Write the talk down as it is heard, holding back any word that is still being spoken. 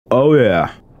Oh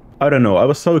yeah. I don't know, I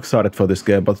was so excited for this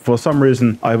game, but for some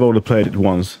reason I've only played it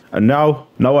once. And now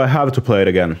I have to play it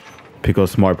again.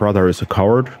 Because my brother is a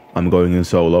coward, I'm going in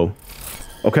solo.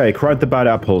 Okay, grind the bad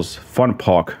apples. Fun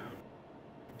park.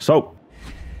 So,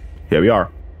 here we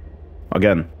are.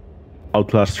 Again.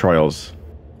 Outlast Trials.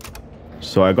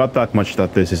 So I got that much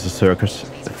that this is a circus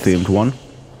themed one.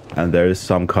 And there is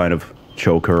some kind of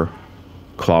Joker,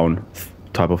 clown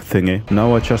type of thingy.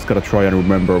 Now I just gotta try and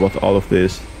remember what all of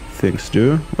these things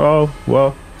do. Oh,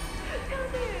 well.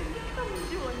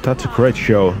 That's a great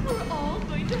show.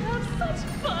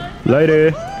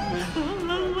 Lady!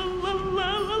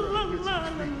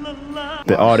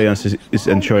 The audience is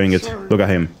enjoying it. Look at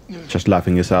him. Just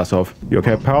laughing his ass off. You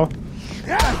okay, pal?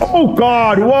 Oh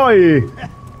god, why?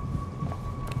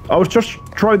 I was just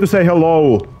trying to say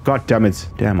hello. God damn it.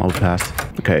 Damn, Outlast.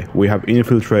 Okay, we have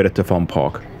infiltrated the fun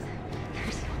park.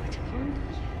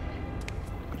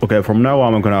 Okay, from now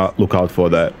on I'm gonna look out for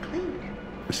the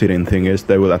sitting thingies.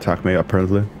 They will attack me,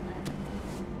 apparently.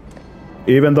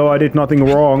 Even though I did nothing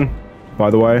wrong,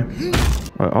 by the way.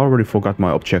 I already forgot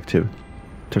my objective.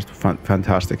 Just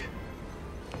fantastic.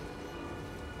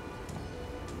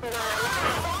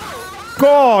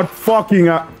 God fucking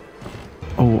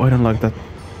oh, I don't like that.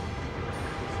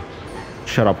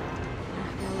 Shut up.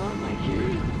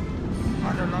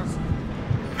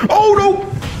 Oh no!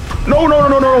 No, no,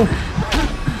 no, no, no!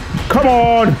 Come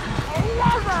on!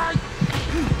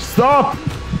 Stop!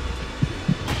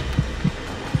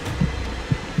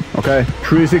 Okay,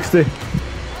 360.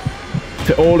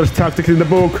 The oldest tactic in the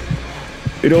book.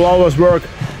 It'll always work.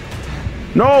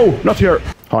 No! Not here!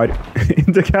 Hide.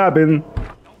 In the cabin.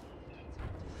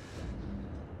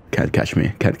 Can't catch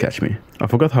me. Can't catch me. I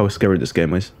forgot how scary this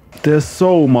game is. There's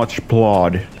so much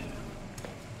blood.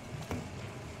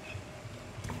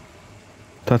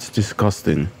 That's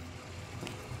disgusting.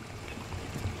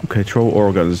 Okay, throw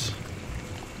organs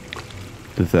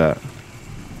to the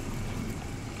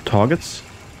targets.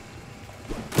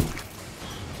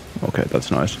 Okay,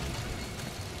 that's nice.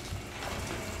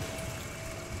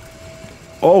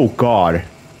 Oh god.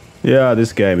 Yeah,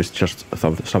 this game is just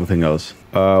something else.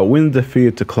 Win,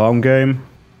 defeat the clown game.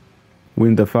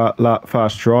 Win the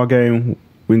fast draw game.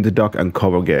 Win the duck and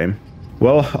cover game.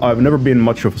 Well, I've never been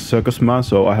much of a circus man,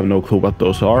 so I have no clue what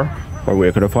those are. But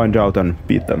we're gonna find out and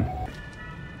beat them.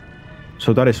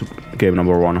 So that is game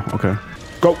number 1. Okay.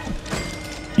 Go!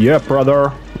 Yeah,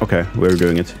 brother! Okay, we're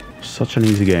doing it. Such an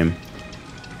easy game.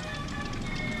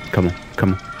 Come on,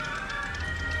 come on.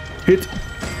 Hit!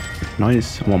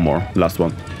 Nice. One more. Last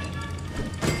one.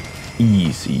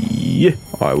 Easy.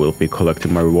 I will be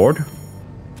collecting my reward.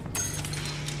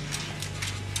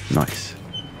 Nice.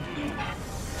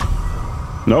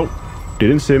 No.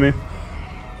 Didn't see me.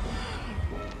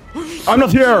 I'm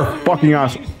not here! Fucking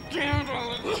ass.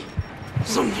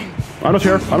 I'm not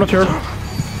here. I'm not here.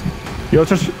 You're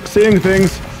just seeing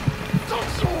things.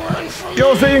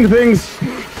 You're seeing things.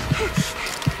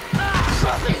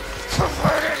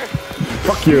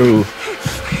 Fuck you.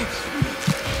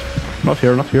 Not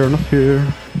here, not here, not here.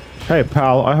 Hey,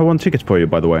 pal, I have 1 ticket for you,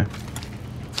 by the way.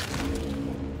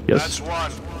 Yes? That's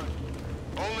 1.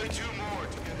 Only 2 more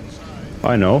to get inside.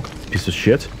 I know, piece of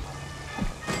shit.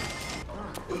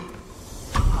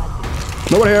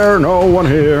 No one here, no one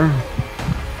here.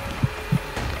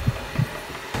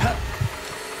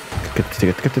 Get the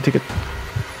ticket, get the ticket.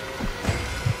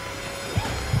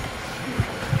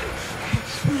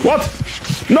 What?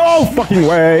 No fucking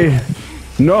way!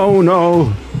 No,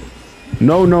 no.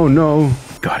 No, no, no.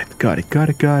 Got it, got it, got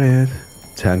it, got it.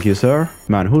 Thank you, sir.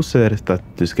 Man, who said that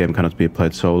this game cannot be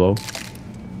played solo?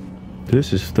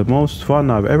 This is the most fun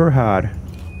I've ever had.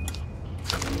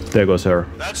 There you go, sir.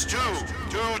 That's 2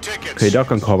 tickets. Okay,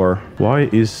 duck and cover. Why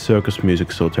is circus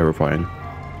music so terrifying?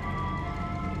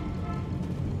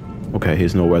 Okay,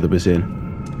 he's nowhere to be seen.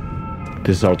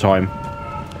 This is our time.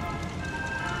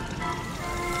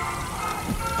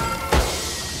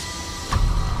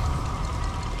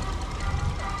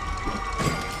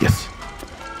 Yes.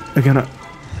 Again.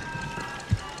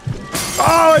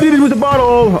 Oh, I did it with the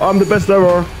bottle! I'm the best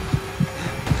ever.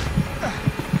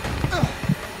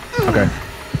 Okay.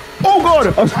 Oh god!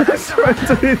 I was trying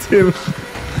to hit him.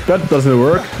 That doesn't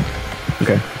work.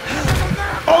 Okay.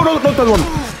 Oh no, not that one!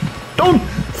 Don't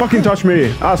fucking touch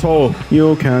me, asshole!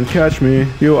 You can't catch me.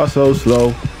 You are so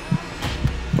slow.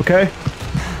 Okay.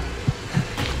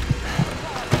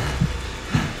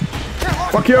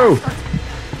 Fuck you!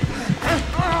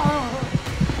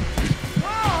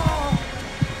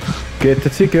 Get the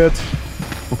ticket.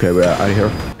 Okay, we're out of here.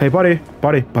 Hey, buddy,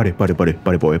 buddy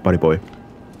boy.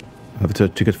 I have a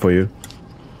ticket for you.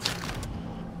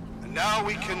 And now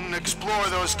we can explore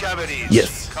those cavities.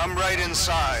 Yes. Come right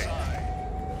inside.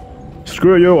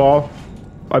 Screw you all.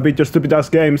 I beat your stupid ass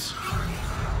games.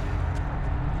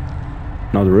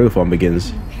 Now the real fun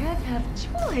begins.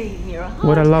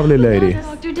 What a lovely lady.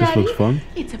 This looks fun.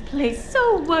 It's a place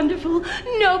so wonderful.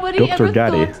 Nobody Dr. ever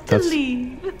Daddy. thought to That's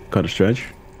leave. kind of strange.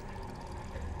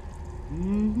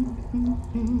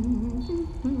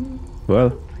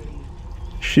 Well,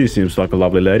 she seems like a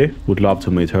lovely lady. Would love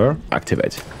to meet her.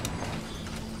 Activate.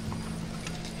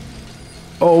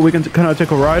 Oh, can I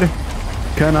take a ride?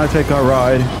 Can I take a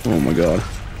ride? Oh my god.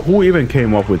 Who even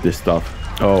came up with this stuff?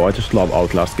 Oh, I just love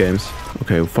Outlast games.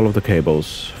 Okay, follow the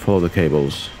cables. Follow the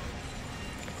cables.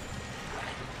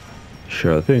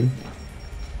 Sure thing.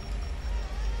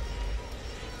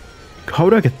 How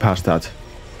do I get past that?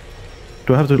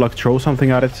 Do I have to like throw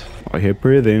something at it? I hear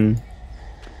breathing.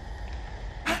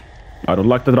 I don't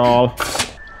like that at all.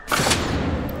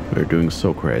 We're doing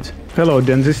so great. Hello,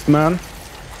 dentist man.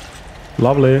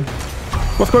 Lovely.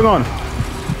 What's going on?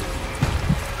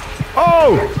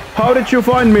 Oh! How did you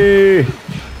find me?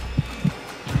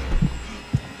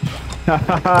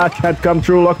 Hahaha, can't come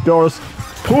through locked doors.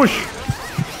 Push!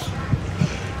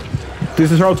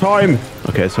 This is our time.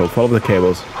 Okay, so follow the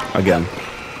cables again.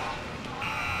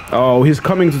 Oh, he's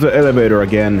coming to the elevator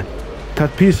again.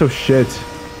 That piece of shit.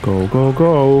 Go, go,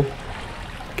 go.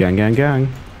 Gang, gang,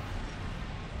 gang.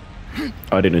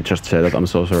 I didn't just say that, I'm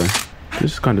so sorry.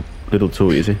 This is kind of a little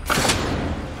too easy.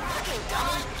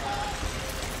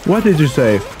 What did you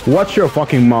say? Watch your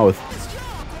fucking mouth.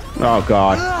 Oh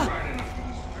god.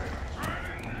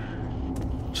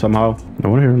 Somehow. No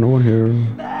one here, no one here.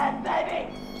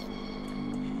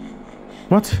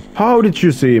 What? How did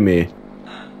you see me?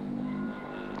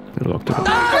 They locked it up.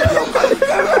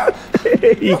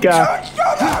 Ika.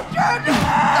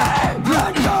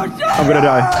 I'm gonna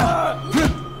die.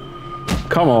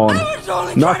 Come on.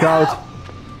 Knockout.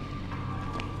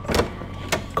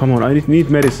 Come on, I need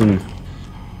medicine.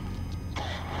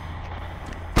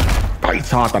 Ai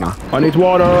saatana. I need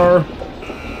water.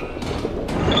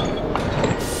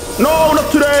 No,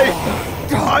 not today.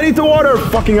 I need the water,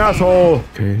 fucking asshole.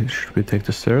 Okay, should we take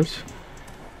the stairs?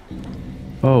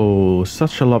 Oh,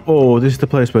 such a oh, this is the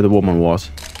place where the woman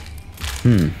was.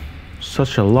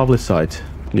 Such a lovely sight.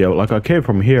 Yeah, like I came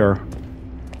from here.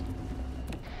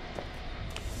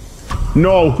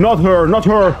 No, not her, not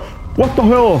her. What the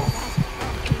hell?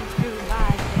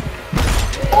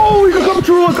 Oh, we can come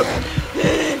through like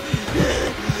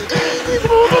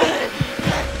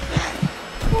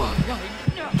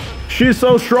She's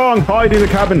so strong. Hide in the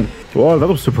cabin. Well, that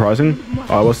was surprising.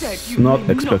 I was not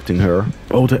expecting her.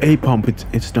 Oh, the A pump,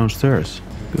 it's downstairs.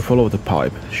 You follow the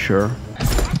pipe, sure.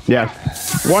 Yeah.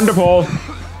 Wonderful.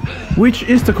 Which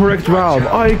is the correct valve?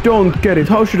 I don't get it.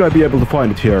 How should I be able to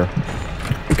find it here?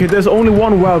 Okay, there's only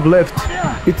one valve left.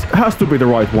 It has to be the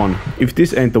right one. If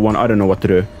this ain't the one, I don't know what to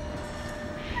do.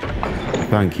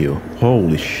 Thank you.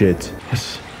 Holy shit.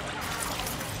 Yes.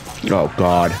 Oh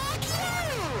god.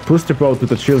 Push the boat to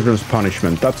the children's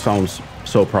punishment. That sounds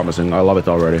so promising. I love it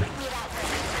already.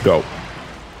 Go.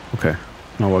 Okay.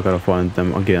 Now I gotta find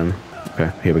them again.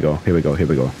 Okay, here we go. Here we go. Here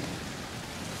we go.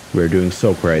 We're doing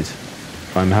so great.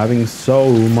 I'm having so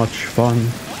much fun.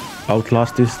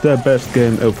 Outlast is the best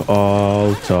game of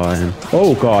all time.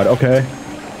 Oh god, okay.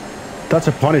 That's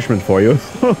a punishment for you.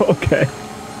 Okay.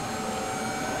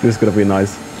 This is gonna be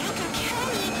nice.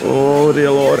 Oh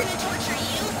dear lord.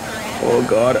 Oh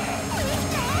god.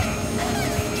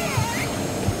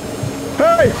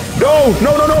 Hey! No!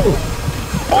 No, no, no!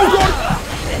 Oh god!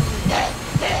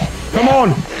 Come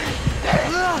on!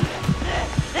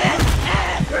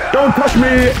 Don't touch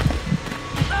me!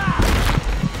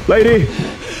 Lady!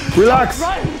 Relax!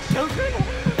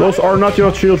 Those are not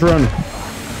your children.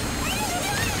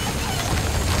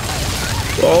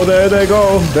 Oh, there they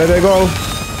go. There they go.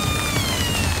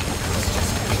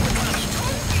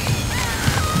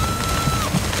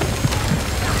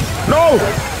 No!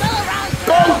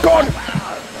 Oh, God!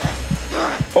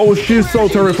 Oh, she's so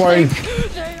terrifying.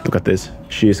 Look at this.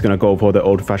 She's gonna go for the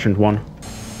old-fashioned one.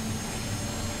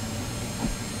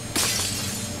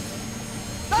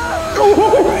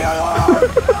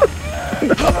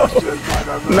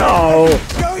 No!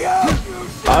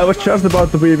 I was just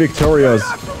about to be victorious.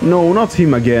 No, not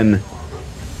him again.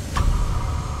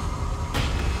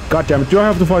 God damn it, do I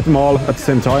have to fight them all at the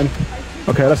same time?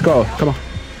 Okay, let's go. Come on.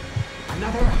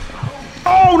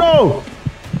 Oh no!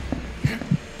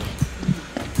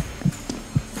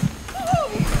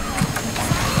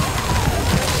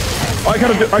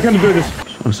 I can't do this.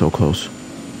 I'm so close.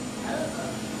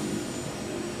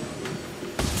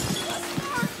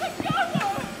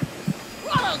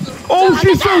 Oh,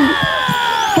 she's so...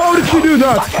 How did did you do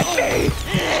that?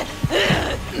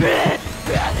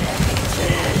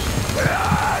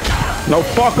 No,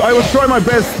 fuck, I was trying my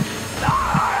best.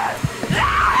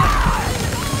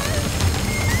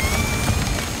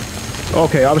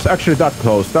 Okay, I was actually that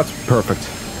close. That's perfect.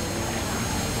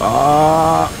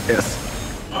 Yes.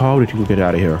 How did you get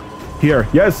out of here? Here,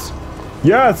 yes.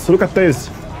 Yes, look at this.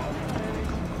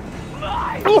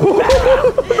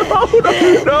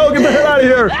 No, get the hell out of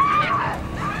here.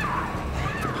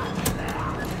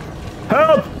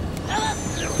 Help.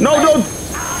 No, don't.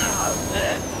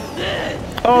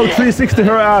 Oh, 360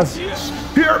 her ass.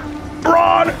 Here,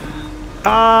 run.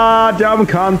 Damn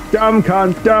cunt, damn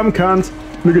cunt, damn cunt.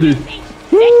 Look at this.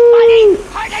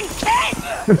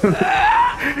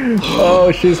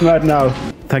 Oh, she's mad now.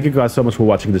 Thank you guys so much for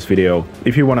watching this video.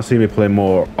 If you want to see me play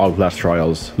more Outlast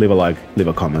Trials, leave a like, leave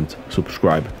a comment,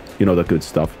 subscribe. You know the good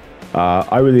stuff.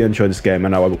 I really enjoy this game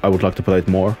and I would like to play it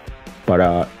more,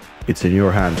 but it's in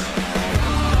your hands.